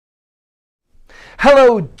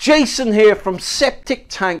Hello, Jason here from Septic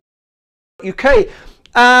Tank UK,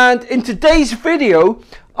 and in today's video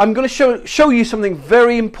I'm going to show you something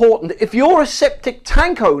very important. If you're a septic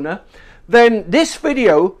tank owner, then this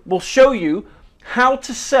video will show you how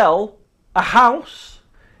to sell a house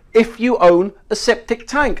if you own a septic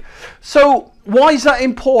tank. So why is that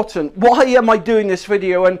important? Why am I doing this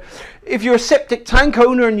video? And if you're a septic tank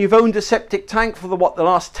owner and you've owned a septic tank for the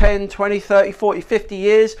last 10, 20, 30, 40, 50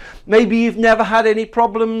 years, maybe you've never had any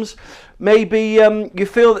problems, maybe you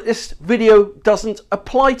feel that this video doesn't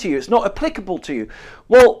apply to you, it's not applicable to you.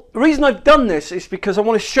 Well, the reason I've done this is because I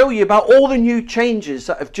want to show you about all the new changes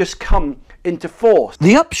that have just come into force.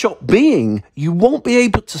 The upshot being, you won't be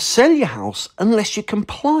able to sell your house unless you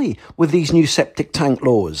comply with these new septic tank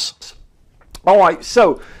laws. Alright,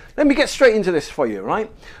 so let me get straight into this for you,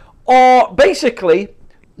 right? Basically,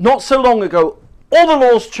 not so long ago, all the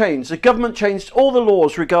laws changed. The government changed all the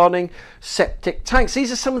laws regarding septic tanks.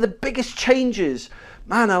 These are some of the biggest changes,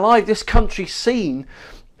 man alive, this country's seen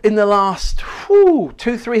in the last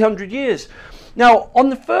 200-300 years. Now,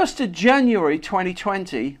 on the 1st of January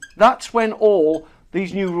 2020, that's when all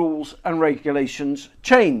these new rules and regulations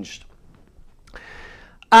changed.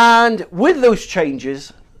 And with those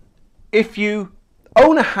changes, if you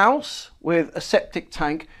own a house with a septic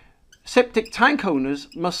tank owners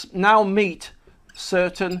must now meet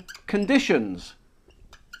certain conditions.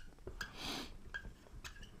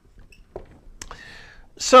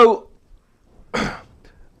 So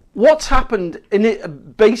what's happened in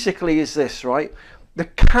it basically is this, right? The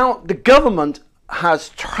government has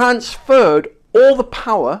transferred all the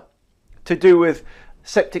power to do with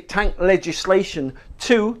septic tank legislation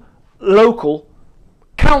to local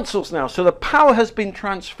councils now. So the power has been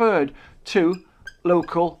transferred to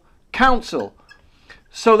local council.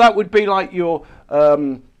 So that would be like your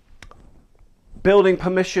building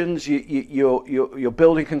permissions, your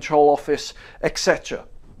building control office, etc.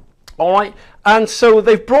 All right, and so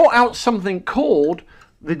they've brought out something called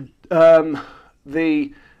the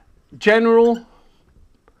general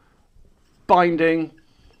binding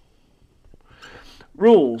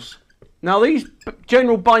rules. Now these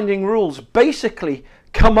general binding rules basically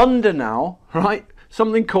come under now, right,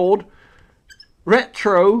 something called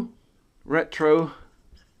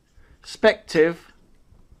retrospective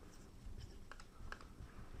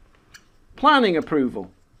planning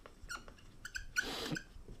approval.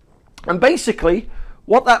 And basically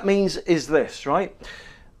what that means is this, right,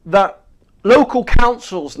 that local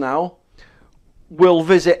councils now will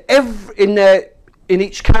visit in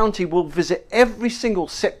each county will visit every single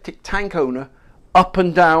septic tank owner up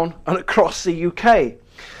and down and across the UK.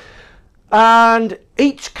 And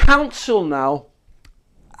each council now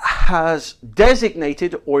has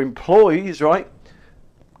designated or employs, right,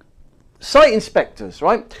 site inspectors,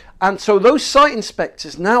 right? And so those site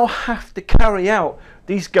inspectors now have to carry out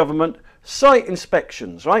these government site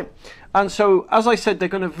inspections, right? And so, as I said, they're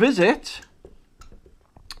going to visit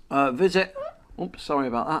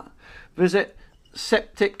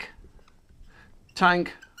septic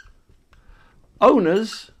tank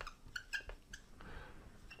owners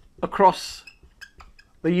across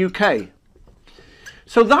the UK.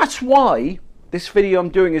 So that's why this video I'm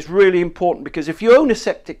doing is really important, because if you own a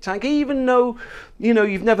septic tank, even though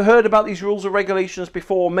you've never heard about these rules or regulations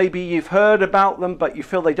before, maybe you've heard about them but you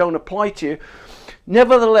feel they don't apply to you,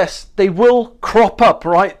 nevertheless they will crop up,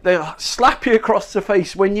 right? They'll slap you across the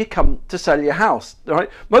face when you come to sell your house, right?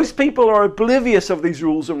 Most people are oblivious of these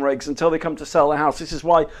rules and regs until they come to sell their house. This is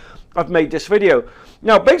why I've made this video.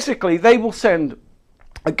 Now basically they will send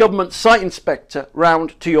a government site inspector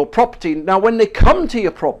round to your property. Now when they come to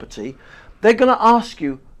your property, they're going to ask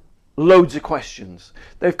you loads of questions.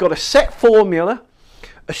 They've got a set formula,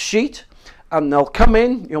 a sheet, and they'll come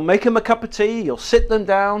in, you'll make them a cup of tea, you'll sit them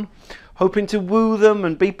down, hoping to woo them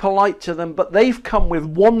and be polite to them, but they've come with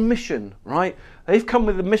one mission, right? They've come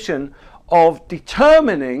with the mission of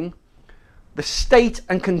determining the state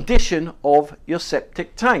and condition of your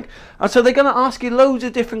septic tank. And so they're going to ask you loads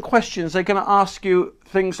of different questions. They're going to ask you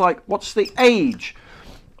things like, what's the age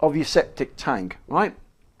of your septic tank, right?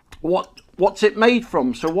 What's it made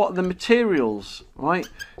from? So what are the materials, right,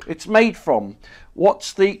 it's made from?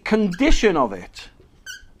 What's the condition of it?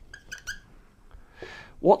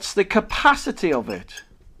 What's the capacity of it?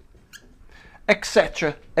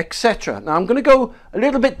 Etc, etc. Now I'm going to go a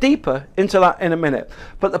little bit deeper into that in a minute,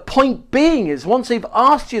 but the point being is, once they've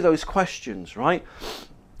asked you those questions, right,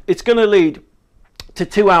 it's going to lead to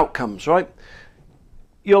two outcomes, right?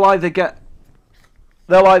 They'll either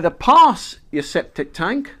pass your septic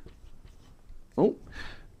tank. Oh,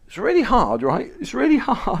 it's really hard, right? It's really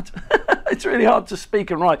hard. It's really hard to speak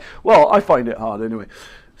and write. Well, I find it hard anyway.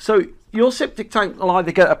 So your septic tank will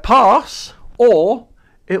either get a pass or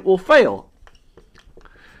it will fail.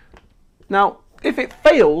 Now, if it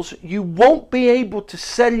fails, you won't be able to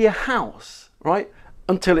sell your house, right,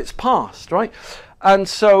 until it's passed, right? And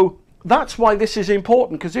so that's why this is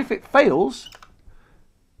important, because if it fails,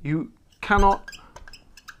 you cannot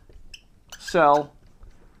sell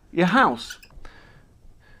your house.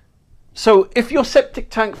 So if your septic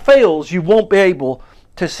tank fails, you won't be able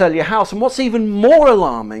to sell your house. And what's even more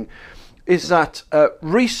alarming is that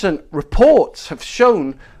recent reports have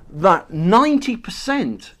shown that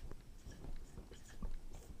 90%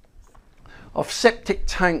 of septic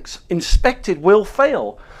tanks inspected will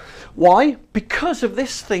fail. Why? Because of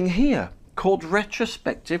this thing here called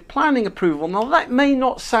retrospective planning approval. Now that may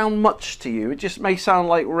not sound much to you, it just may sound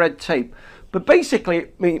like red tape, but basically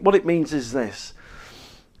what it means is this.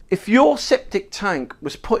 If your septic tank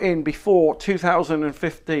was put in before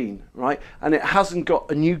 2015, right, and it hasn't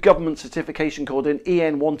got a new government certification called an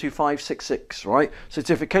EN 12566, right,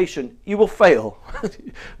 certification, you will fail.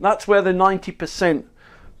 That's where the 90%,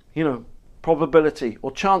 you know, probability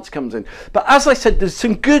or chance comes in. But as I said, there's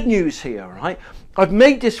some good news here, right? I've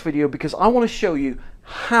made this video because I want to show you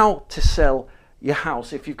how to sell your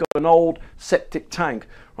house if you've got an old septic tank,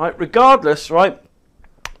 right? Regardless, right,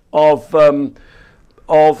 of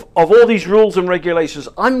all these rules and regulations,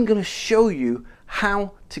 I'm going to show you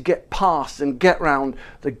how to get past and get round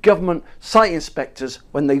the government site inspectors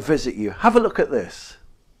when they visit you. Have a look at this.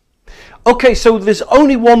 Okay, so there's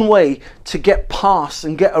only one way to get past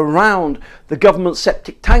and get around the government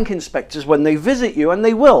septic tank inspectors when they visit you, and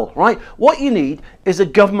they will, right? What you need is a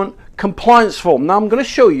government compliance form. Now I'm going to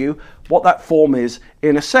show you what that form is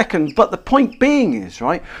in a second, but the point being is,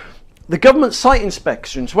 right, the government site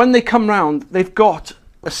inspections, when they come round, they've got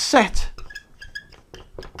a set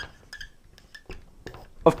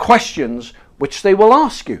of questions which they will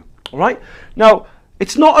ask you, all right? Now,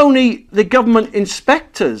 it's not only the government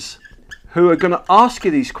inspectors who are going to ask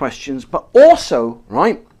you these questions, but also,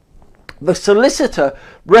 right, the solicitor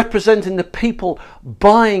representing the people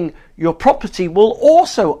buying your property will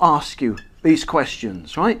also ask you these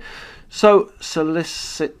questions, right? So,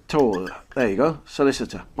 solicitor, there you go,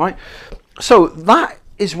 solicitor, right? So that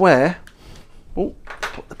is where, oh,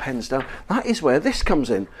 put the pens down, that is where this comes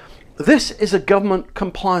in. This is a government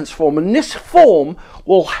compliance form, and this form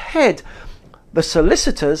will head the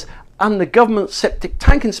solicitors and the government septic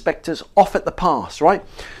tank inspectors off at the pass, right?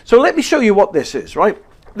 So let me show you what this is, right?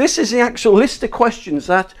 This is the actual list of questions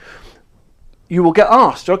that you will get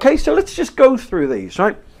asked, okay? So let's just go through these,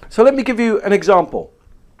 right? So let me give you an example.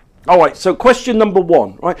 All right, so question number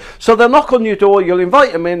one, right? So they'll knock on your door, you'll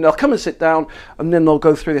invite them in, they'll come and sit down, and then they'll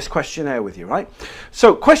go through this questionnaire with you, right?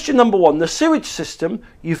 So question number one, the sewage system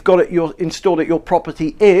you've got installed at your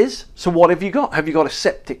property is, so what have you got? Have you got a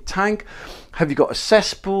septic tank? Have you got a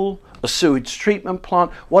cesspool, a sewage treatment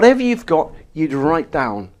plant? Whatever you've got, you'd write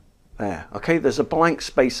down there, okay? There's a blank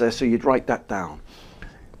space there, so you'd write that down.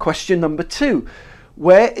 Question number two,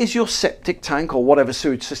 where is your septic tank or whatever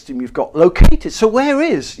sewage system you've got located? So where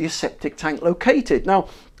is your septic tank located? Now,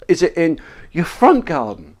 is it in your front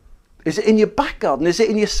garden? Is it in your back garden? Is it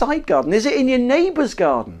in your side garden? Is it in your neighbour's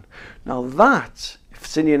garden? Now that, if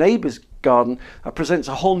it's in your neighbour's garden, that presents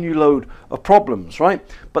a whole new load of problems, right?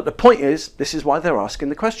 But the point is, this is why they're asking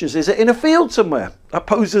the questions. Is it in a field somewhere? That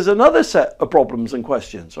poses another set of problems and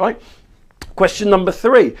questions, right? Question number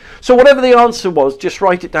three. So whatever the answer was, just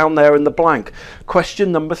write it down there in the blank.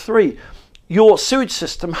 Question number three. Your sewage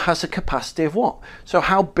system has a capacity of what? So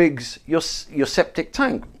how big's your septic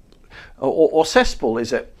tank or cesspool?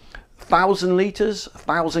 Is it 1,000 litres,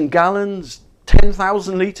 1,000 gallons,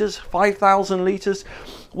 10,000 litres, 5,000 litres?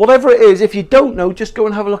 Whatever it is, if you don't know, just go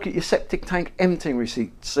and have a look at your septic tank emptying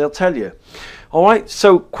receipts. They'll tell you. All right,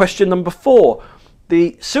 so question number four.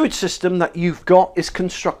 The sewage system that you've got is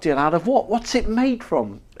constructed out of what? What's it made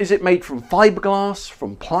from? Is it made from fiberglass,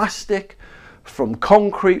 from plastic, from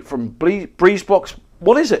concrete, from breeze blocks?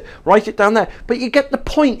 What is it? Write it down there. But you get the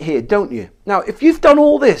point here, don't you? Now, if you've done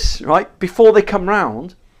all this, right, before they come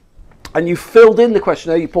round, and you've filled in the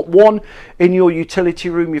questionnaire, you put one in your utility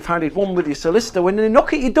room, you've handed one with your solicitor, when they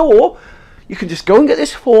knock at your door, you can just go and get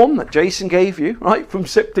this form that Jason gave you, right, from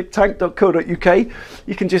septictank.co.uk.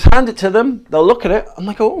 You can just hand it to them. They'll look at it and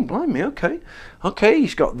they go, oh, blimey, okay. Okay,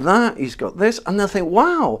 he's got that, he's got this. And they'll think,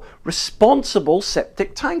 wow, responsible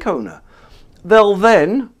septic tank owner. They'll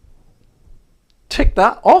then tick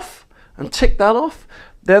that off and tick that off.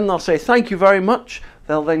 Then they'll say, thank you very much.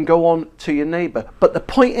 They'll then go on to your neighbour. But the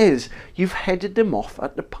point is, you've headed them off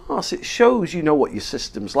at the pass. It shows you know what your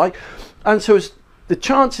system's like. And so as the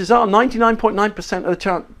chances are 99.9% of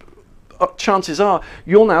the chances are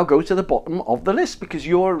you'll now go to the bottom of the list because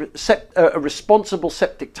you're a responsible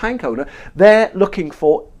septic tank owner. They're looking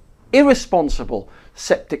for irresponsible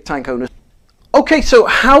septic tank owners. Okay, so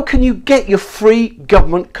how can you get your free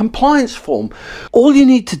government compliance form? All you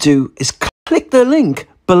need to do is click the link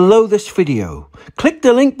below this video. Click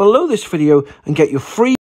the link below this video and get your free